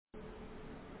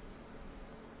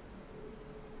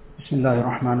بسم الله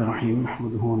الرحمن الرحيم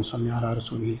نحمده ونصلي على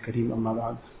رسوله الكريم أما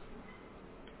بعد.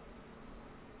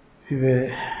 We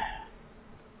were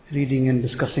reading and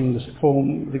discussing this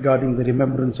poem regarding the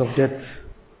remembrance of death.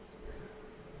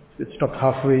 It stopped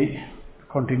halfway,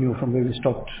 continue from where we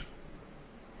stopped.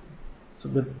 So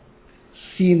the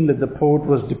scene that the poet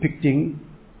was depicting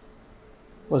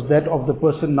was that of the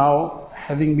person now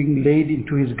having been laid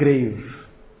into his grave.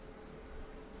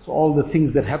 So all the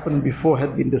things that happened before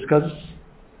had been discussed,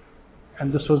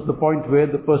 and this was the point where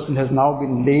the person has now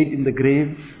been laid in the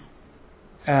grave,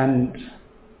 and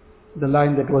the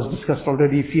line that was discussed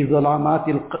already, في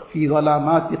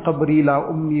ظلامات قبري لا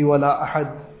أمي ولا أحد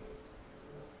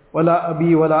ولا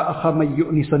أبي ولا أخ من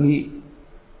يؤنسني,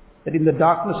 that in the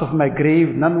darkness of my grave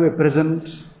none were present,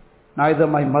 neither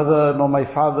my mother nor my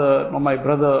father nor my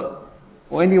brother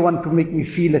or anyone to make me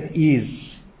feel at ease.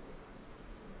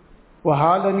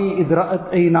 وحالني إذ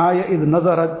رأت عيناي إذ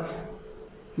نظرت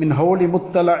من هول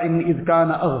مطلع إذ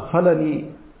كان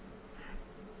أغفلني.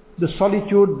 This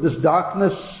solitude, this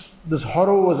darkness, this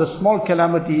horror was a small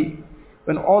calamity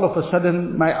when all of a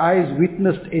sudden my eyes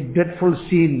witnessed a dreadful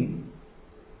scene.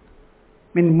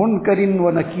 من منكر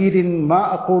ونكير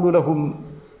ما أقول لهم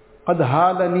قد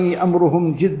هالني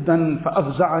أمرهم جدا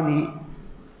فأفزعني.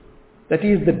 That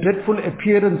is the dreadful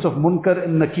appearance of Munkar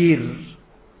and Nakir.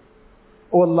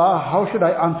 O Allah, how should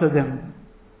I answer them?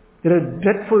 Their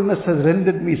dreadfulness has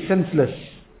rendered me senseless.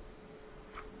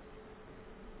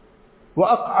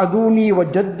 وَأَقْعَدُونِي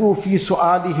وَجَدُّوا فِي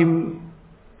سُؤَالِهِمْ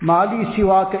مَا لِي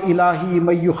سِوَاكَ إِلَهِي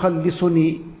مَنْ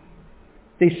يُخَلِّصُنِي.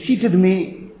 They seated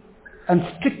me and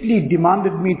strictly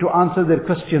demanded me to answer their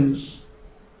questions.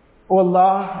 O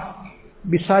Allah,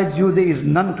 besides you there is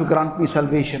none to grant me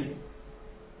salvation.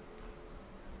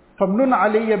 فَمْنُنْ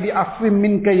عَلَيَّ بِعَفْوٍ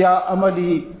مِّنْكَ يَا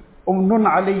أَمَلِي أمنن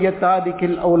علي تارك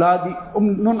الأولاد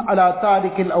أمنن على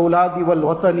تارك الأولاد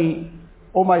والوطن.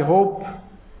 O my hope,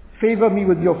 favor me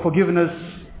with your forgiveness.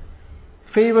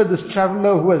 Favor this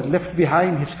traveler who has left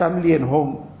behind his family and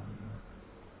home.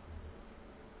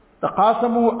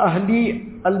 تقاسموا أهلي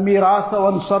الميراث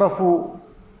وانصرفوا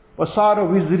وصار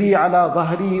وزري على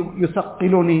ظهري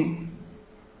يثقلني.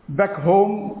 Back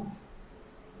home,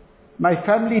 my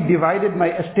family divided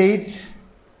my estate,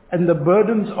 and the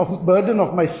burden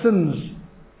of my sins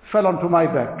fell onto my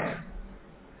back.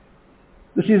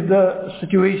 This is the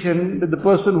situation that the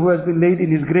person who has been laid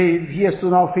in his grave, he has to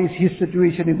now face his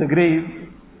situation in the grave.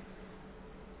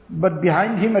 But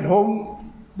behind him at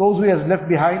home, those who he has left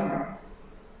behind,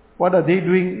 what are they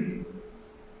doing?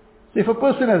 So if a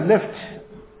person has left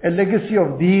a legacy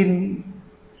of deen,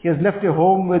 he has left a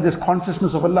home where there's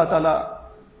consciousness of Allah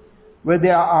Ta'ala, where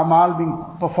there are amal being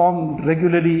performed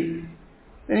regularly,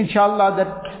 then inshallah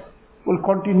that will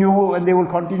continue, and they will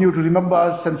continue to remember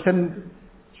us and send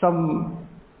some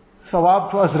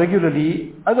sawab to us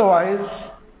regularly. Otherwise,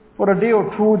 for a day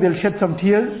or two they'll shed some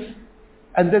tears,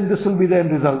 and then this will be the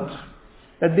end result.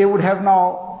 That they would have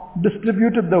now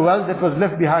distributed the wealth that was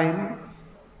left behind,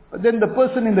 but then the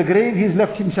person in the grave, he's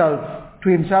left to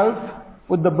himself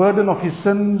with the burden of his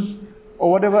sins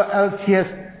or whatever else he has,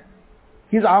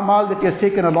 his amal that he has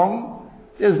taken along.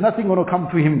 There's nothing going to come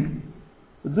to him.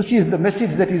 This is the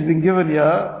message that is being given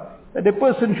here, that a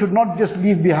person should not just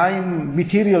leave behind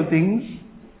material things,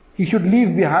 he should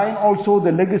leave behind also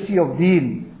the legacy of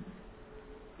deen.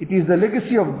 It is the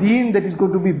legacy of deen that is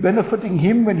going to be benefiting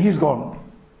him when he's gone.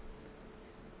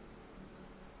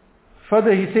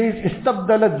 Further he says,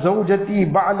 استبدلت زوجتي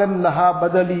بعلا لها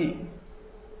بدلي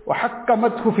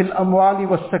وحكمته في الأموال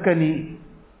والسكن.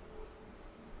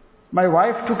 My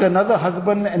wife took another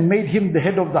husband and made him the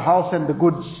head of the house and the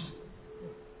goods.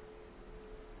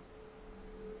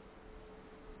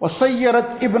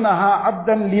 وصيرت ابنها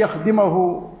عبدا ليخدمه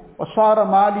وصار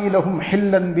مالي لهم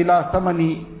حلا بلا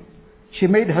ثمن. She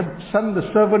made her son the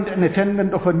servant and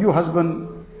attendant of a new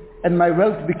husband, and my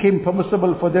wealth became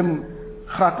permissible for them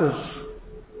gratis.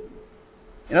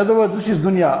 In other words, this is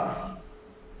dunya.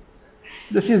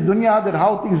 This is dunya, that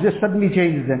how things just suddenly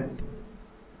change then.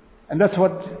 And that's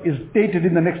what is stated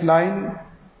in the next line.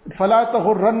 فَلَا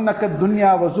تَغُرَّنَّكَ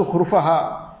الدُّنْيَا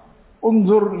وَزُخْرُفَهَا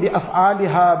انظر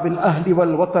لأفعالها بالأهل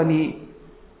والوطن.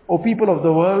 O people of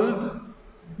the world,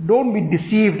 don't be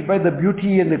deceived by the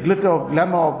beauty and the glitter of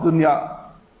glamour of dunya.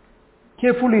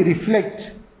 Carefully reflect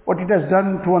what it has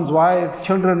done to one's wife,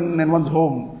 children and one's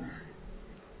home.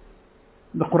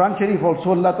 The Quran Sharif also,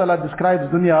 Allah Ta'ala describes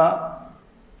dunya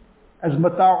as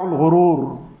mata'ul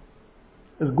ghurur,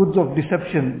 as goods of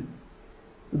deception.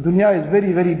 Dunya is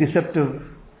very, very deceptive,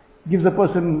 gives a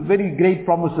person very great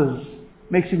promises,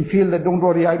 makes him feel that don't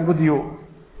worry, I'm with you,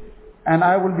 and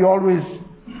I will be always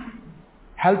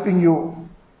helping you,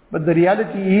 But the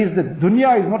reality is that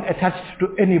dunya is not attached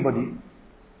to anybody.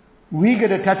 We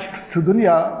get attached to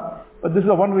dunya, but this is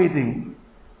a one-way thing.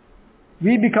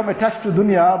 We become attached to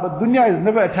dunya, but dunya is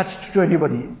never attached to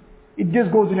anybody. It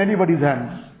just goes in anybody's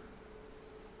hands.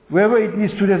 Wherever it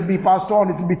needs to just be passed on,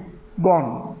 it will be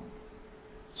gone.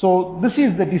 So this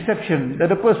is the deception,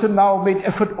 that a person now made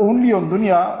effort only on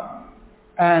dunya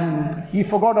and he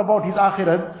forgot about his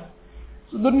akhirat.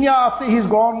 So dunya, after he's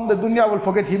gone, the dunya will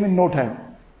forget him in no time.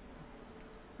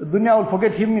 The dunya will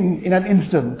forget him in an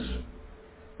instant.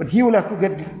 But he will have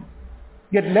to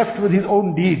get left with his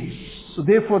own deeds. So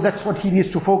therefore that's what he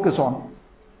needs to focus on.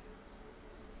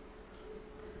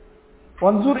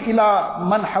 وانظر إلى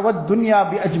من حوى الدنيا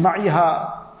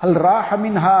بأجمعها هل راح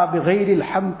منها بغير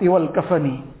الحمط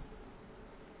والكفن.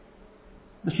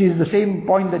 This is the same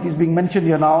point that is being mentioned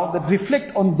here now, that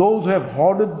reflect on those who have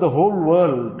hoarded the whole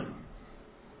world.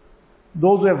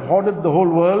 Those who have hoarded the whole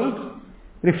world,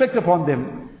 reflect upon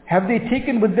them. Have they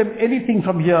taken with them anything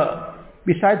from here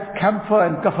besides camphor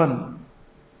and kafan?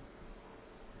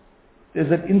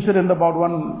 There's an incident about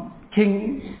one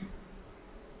king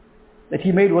that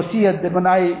he made wasiyat that when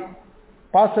I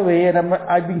pass away and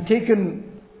I've been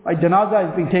taken, my janazah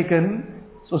has been taken,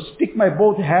 so stick my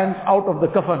both hands out of the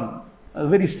kafan. A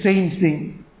very strange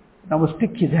thing. I must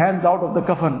stick his hands out of the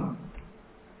kafan.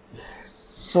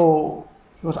 So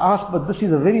he was asked, but this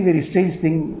is a very, very strange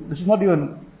thing. This is not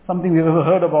even something we've ever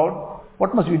heard about.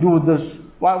 What must we do with this?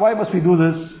 Why must we do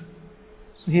this?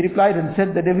 So he replied and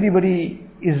said that everybody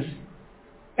is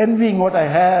envying what I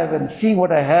have and seeing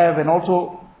what I have, and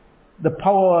also the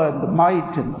power and the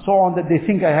might and so on that they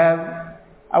think I have.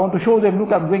 I want to show them,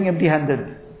 look, I'm going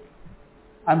empty-handed.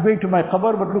 I'm going to my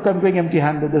qabr, but look, I'm going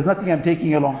empty-handed. There's nothing I'm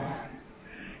taking along.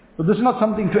 So this is not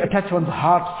something to attach one's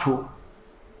heart to.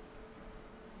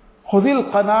 خُذِ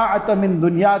الْقَنَاعَةَ مِنْ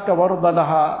دُنْيَاكَ وَرْضَ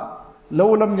لَهَا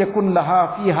لَوْ لَمْ يَكُنْ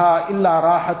لَهَا فِيهَا إِلَّا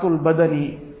رَاحَةُ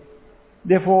الْبَدَنِ.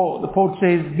 Therefore, the poet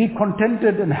says, be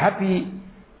contented and happy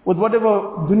with whatever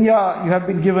dunya you have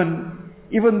been given,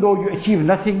 even though you achieve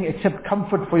nothing except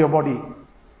comfort for your body.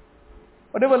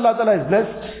 Whatever Allah Ta'ala has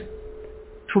blessed,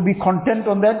 to be content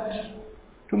on that,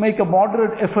 to make a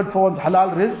moderate effort for one's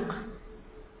halal rizq,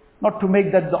 not to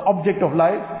make that the object of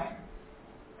life.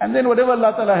 And then whatever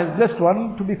Allah Ta'ala has blessed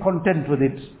one, to be content with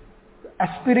it. The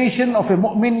aspiration of a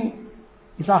mu'min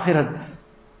is akhirat.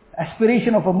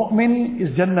 Aspiration of a mu'min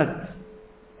is jannat.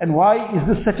 And why is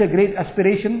this such a great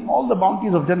aspiration? All the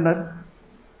bounties of jannat.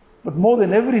 But more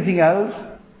than everything else,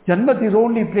 jannat is the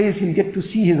only place he'll get to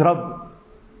see his Rabb.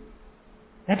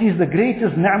 That is the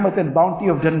greatest ni'mat and bounty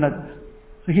of jannat.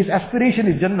 So his aspiration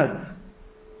is jannat.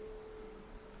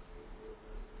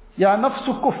 Ya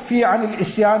nafsu kuffi anil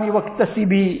isyani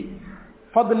wakhtasibi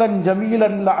fadlan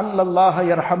jamilan la'alla Allah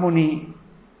yarhamuni.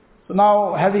 So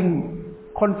now, having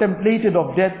contemplated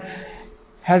of death,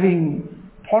 having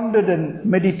pondered and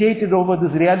meditated over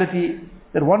this reality,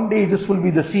 that one day this will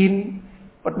be the scene,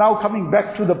 but now coming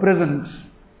back to the present,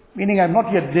 meaning I'm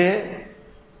not yet there,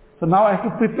 so now I have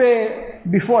to prepare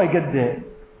before I get there,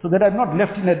 so that I'm not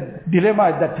left in a dilemma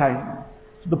at that time.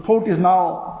 So the poet is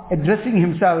now addressing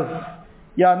himself,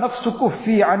 Ya nafsu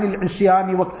kuffi anil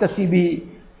isyani waktasibi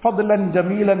fadlan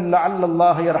jamilan la'alla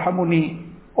Allah yarhamuni.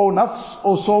 O nafs,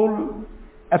 O soul,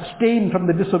 abstain from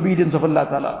the disobedience of Allah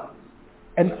Ta'ala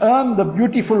and earn the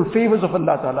beautiful favors of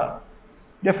Allah Ta'ala.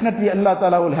 Definitely Allah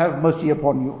Ta'ala will have mercy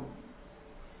upon you.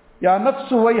 Ya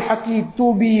nafsu wayhaki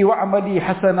tubi wa'amali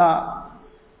hasana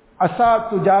asa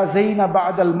tujazayna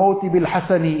ba'da al-mawti bil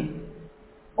hasani.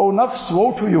 O nafs,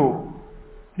 woe to you.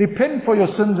 Repent for your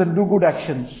sins and do good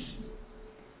actions.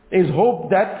 There is hope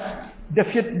that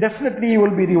definitely you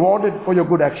will be rewarded for your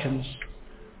good actions.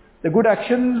 The good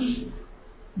actions,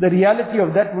 the reality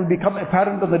of that will become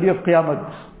apparent on the day of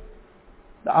Qiyamah.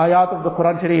 The ayat of the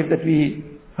Quran Sharif that we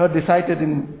heard recited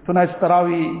in tonight's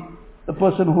Tarawih, the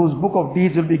person whose book of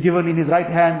deeds will be given in his right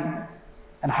hand,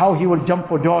 and how he will jump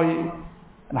for joy,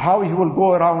 and how he will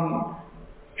go around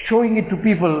showing it to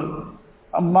people.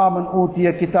 أَمَّا مَنْ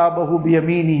أُوتِيَ كِتَابَهُ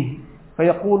بِيَمِينِهِ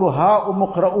فَيَقُولُ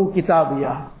هَاؤُمُ اقْرَءُوا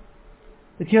كِتَابِيَهْ.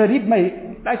 That here, read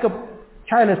like a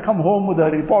child has come home with a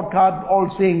report card,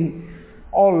 all saying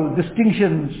all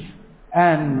distinctions,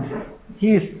 and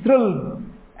he is thrilled,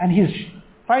 and he is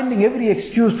finding every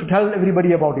excuse to tell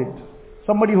everybody about it.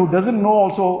 Somebody who doesn't know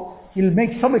also, he'll make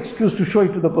some excuse to show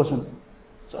it to the person.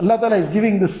 So Allah Ta'ala is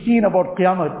giving the scene about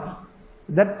Qiyamah.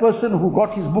 That person who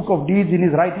got his book of deeds in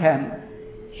his right hand,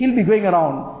 he'll be going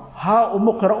around, Ha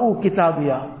umuqra'u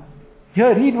kitabiya.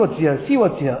 Here, read what's here, see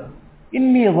what's here.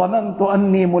 Inni dhanantu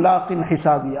anni mulaqin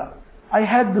hisabiya. I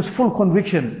had this full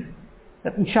conviction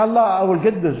that inshallah I will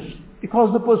get this,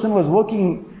 because the person was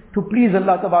working to please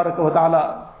Allah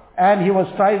Ta'ala, and he was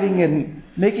striving and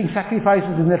making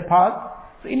sacrifices in that path.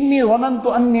 So, inni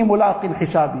zanantu anni mulaqin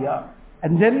hisabiya.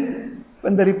 And then,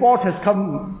 when the report has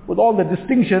come with all the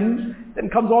distinctions, then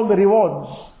comes all the rewards.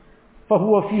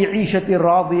 فَهُوَ فِي عِيشَةٍ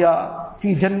رَاضِيَةٍ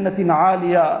فِي جَنَّةٍ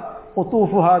عَالِيَةٍ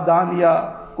قُطُوفُهَا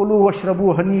دَانِيَةٍ كُلُوا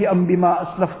وَاشْرَبُوا هَنِيئًا بِمَا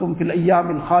أَسْلَفْتُمْ فِي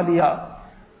الْأَيَّامِ الْخَالِيَةِ.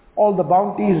 All the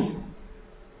bounties,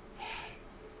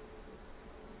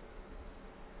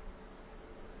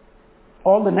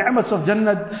 all the ni'mats of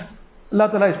Jannat, Allah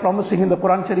Ta'ala is promising in the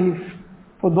Quran Sharif.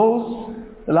 For those,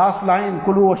 the last line,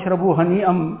 كُلُوا وَاشْرَبُوا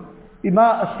هَنِيئًا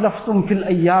بِمَا أَسْلَفْتُمْ فِي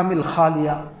الْأَيَّامِ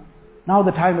الْخَالِيَةِ. Now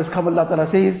the time has come, Allah Ta'ala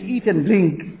says, eat and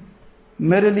drink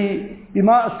merrily,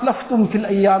 بِمَا أَسْلَفْتُمْ فِي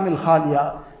الْأَيَّامِ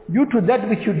الْخَالِيَةِ. Due to that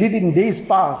which you did in days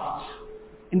past,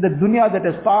 in the dunya that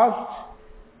has passed,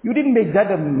 you didn't make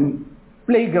that a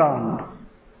playground.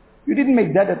 You didn't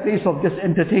make that a place of just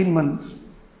entertainment.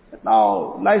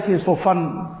 Now life is for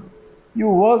fun. You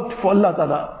worked for Allah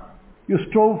Ta'ala. You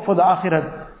strove for the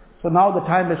akhirat. So now the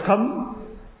time has come.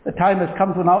 The time has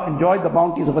come to now enjoy the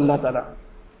bounties of Allah Ta'ala.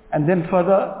 And then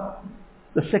further,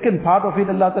 the second part of it,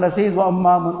 Allah Ta'ala says,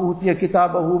 وَأَمَّا مَنْ أُوتِيَ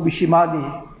كِتَابَهُ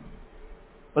بِشِمَالِهِ.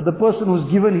 But the person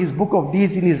who's given his book of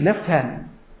deeds in his left hand,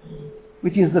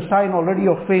 which is the sign already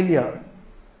of failure.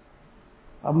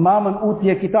 أَمَّا مَنْ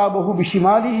أُوتِيَ كِتَابَهُ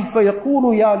بِشِمَالِهِ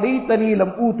فَيَقُولُ يَا لَيْتَنِي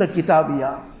لَمْ أُوتَ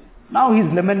كِتَابِيَا. Now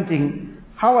he's lamenting,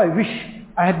 how I wish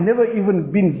I had never even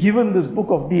been given this book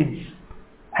of deeds.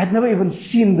 I had never even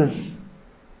seen this.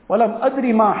 وَلَمْ أَدْرِ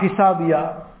مَا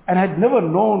حِسَابِيَا. And I had never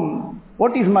known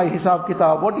what is my hisab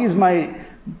kitab, what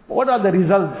are the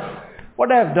results,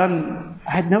 what I have done.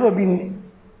 I had never been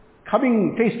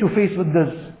coming face to face with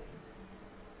this.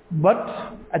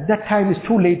 But at that time it's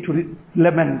too late to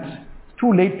lament, it's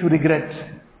too late to regret.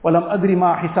 وَلَمْ أَدْرِ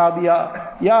مَا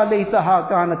حِسَابِيَا يَا لَيْتَهَا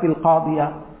كَانَتِ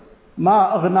الْقَاضِيَةِ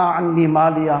مَا أَغْنَى عَنِّي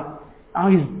مَالِيَا. Now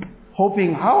he's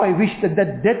hoping, how I wish that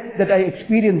that death that I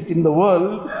experienced in the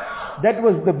world, that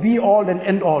was the be all and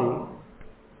end all.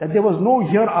 That there was no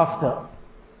hereafter.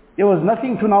 There was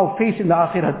nothing to now face in the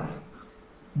akhirat.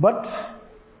 But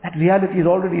that reality is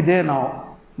already there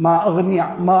now. مَا أَغْنَى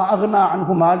عَنْهُ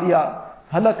مَالِيَا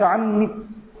هَلَكَ عَنِّي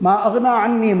مَا أَغْنَى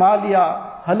عَنِّي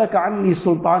مَالِيَا هَلَكَ عَنِّي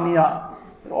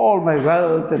سُلْطَانِيَا. All my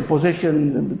wealth and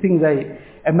possessions and the things I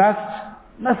amassed,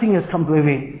 nothing has come to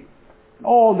avail.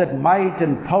 All that might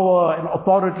and power and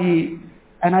authority,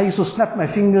 and I used to snap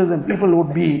my fingers and people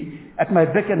would be at my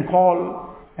beck and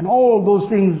call, and all those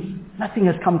things, nothing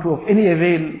has come to of any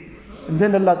avail. And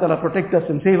then Allah Ta'ala protect us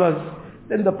and save us.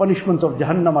 Then the punishments of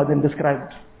Jahannam are then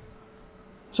described.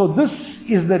 So this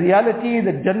is the reality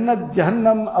that Jannat,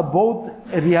 Jahannam are both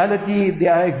a reality, they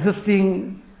are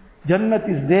existing. Jannat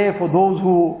is there for those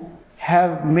who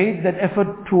have made that effort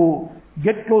to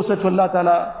get closer to Allah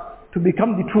Ta'ala, to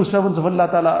become the true servants of Allah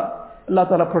Ta'ala. Allah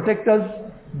Ta'ala protect us.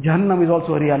 Jahannam is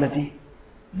also a reality.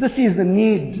 This is the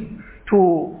need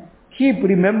to keep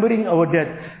remembering our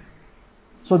death,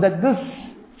 so that this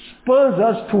spurs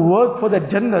us to work for the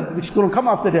Jannat which is going to come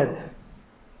after death.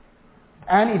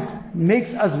 And it makes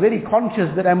us very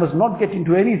conscious that I must not get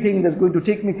into anything that's going to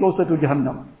take me closer to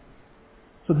Jahannam.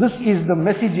 So this is the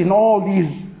message in all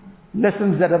these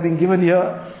lessons that have been given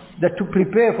here, that to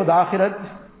prepare for the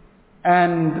Akhirat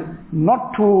and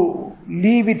not to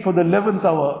leave it for the 11th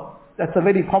hour. That's a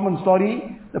very common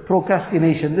story, the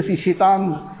procrastination. This is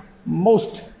Shaitan's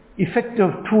most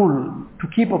effective tool to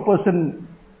keep a person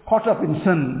caught up in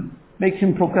sin, makes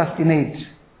him procrastinate.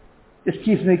 Just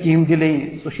keeps making him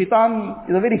delay. So Shaitan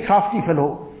is a very crafty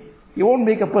fellow. He won't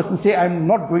make a person say, I'm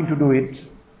not going to do it.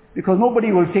 Because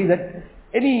nobody will say that.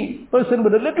 Any person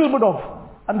with a little bit of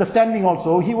understanding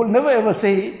also, he will never ever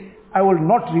say, I will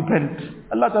not repent.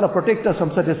 Allah Ta'ala protect us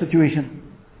from such a situation.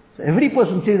 So every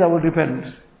person says, I will repent.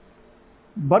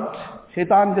 But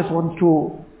Shaitan just wants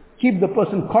to keep the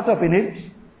person caught up in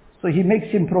it, so he makes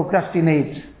him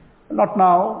procrastinate. Not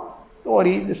now, don't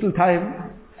worry, this will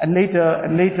time, and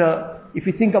later, if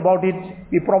you think about it,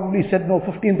 we probably said, no,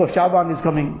 15th of Shaban is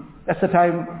coming. That's the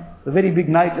time, the very big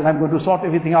night, and I'm going to sort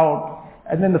everything out.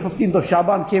 And then the 15th of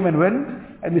Shaban came and went,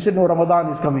 and we said, no,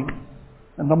 Ramadan is coming.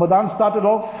 And Ramadan started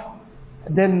off,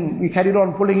 and then we carried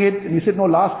on pulling it, and we said, no,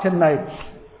 last 10 nights,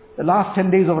 the last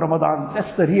 10 days of Ramadan,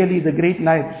 that's really the great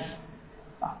nights.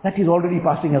 That is already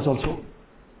passing us also.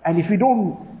 And if we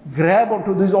don't grab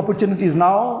onto these opportunities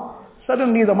now,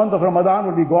 suddenly the month of Ramadan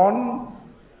will be gone,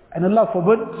 and Allah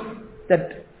forbid,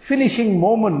 that finishing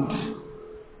moment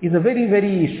is a very,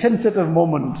 very sensitive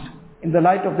moment in the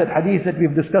light of that hadith that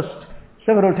we've discussed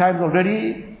several times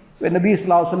already, when Nabi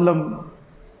Sallallahu Alaihi Wasallam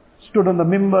stood on the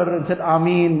mimbar and said,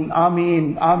 Ameen,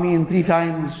 Ameen, Ameen 3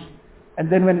 times. And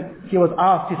then when he was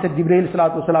asked, he said, Jibreel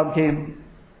salatu wasalam came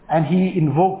and he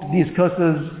invoked these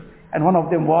curses, and one of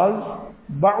them was,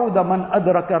 بَعُدَ مَنْ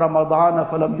أَدْرَكَ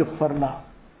رَمَضَانَ فَلَمْ يُغْفَرْ لَهُ.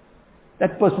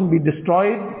 That person be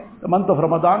destroyed. The month of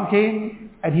Ramadan came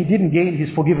and he didn't gain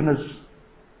his forgiveness.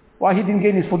 Why he didn't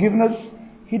gain his forgiveness?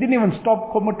 He didn't even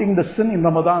stop committing the sin in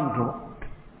Ramadan too.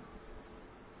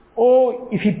 Or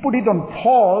if he put it on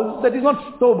pause, that is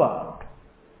not tawbah.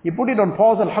 He put it on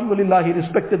pause, alhamdulillah, he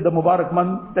respected the Mubarak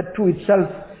month. That too itself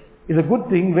is a good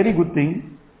thing, very good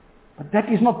thing. But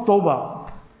that is not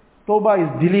tawbah. Tawbah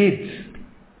is delete.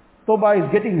 Tawbah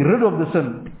is getting rid of the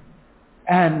sin.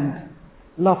 And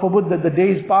Allah forbid that the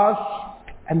days pass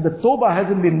and the tawbah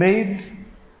hasn't been made,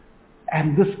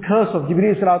 and this curse of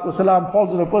Jibreel salatu wasalam falls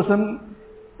on a person,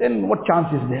 then what chance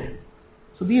is there?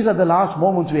 So these are the last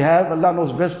moments we have. Allah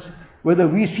knows best whether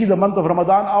we see the month of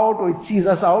Ramadan out or it sees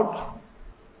us out.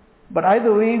 But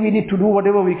either way, we need to do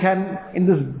whatever we can in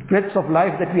this breadth of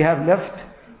life that we have left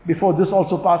before this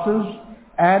also passes.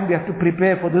 And we have to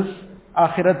prepare for this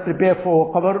akhirat, prepare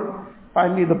for qabr.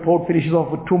 Finally, the poet finishes off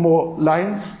with two more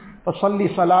lines.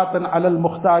 فَصَلِّ صَلَاةً عَلَى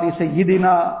الْمُخْتَارِ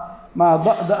سَيِّدِنَا مَا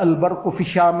ضَأْدَ الْبَرْقُ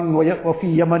فِي شَامٍ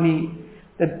وَفِي يَمَنِ.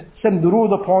 That send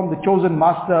durood upon the chosen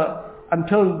master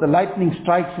until the lightning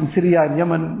strikes in Syria and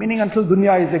Yemen, meaning until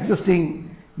dunya is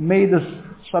existing. May this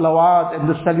salawat and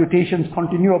the salutations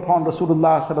continue upon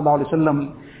Rasulullah sallallahu alaihi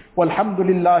wasallam.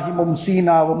 Walhamdulillahi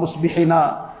mumsina wa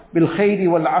musbihina bil khayri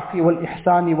wal afi wal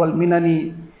ihsani wal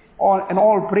minani. And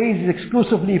all praise is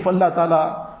exclusively for Allah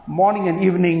Ta'ala, morning and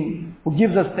evening, who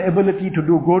gives us the ability to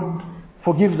do good,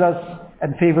 forgives us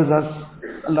and favors us.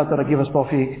 Allah Ta'ala give us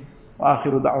tawfiq. Wa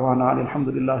akhiru da'wana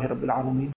alhamdulillahi rabbil alameen.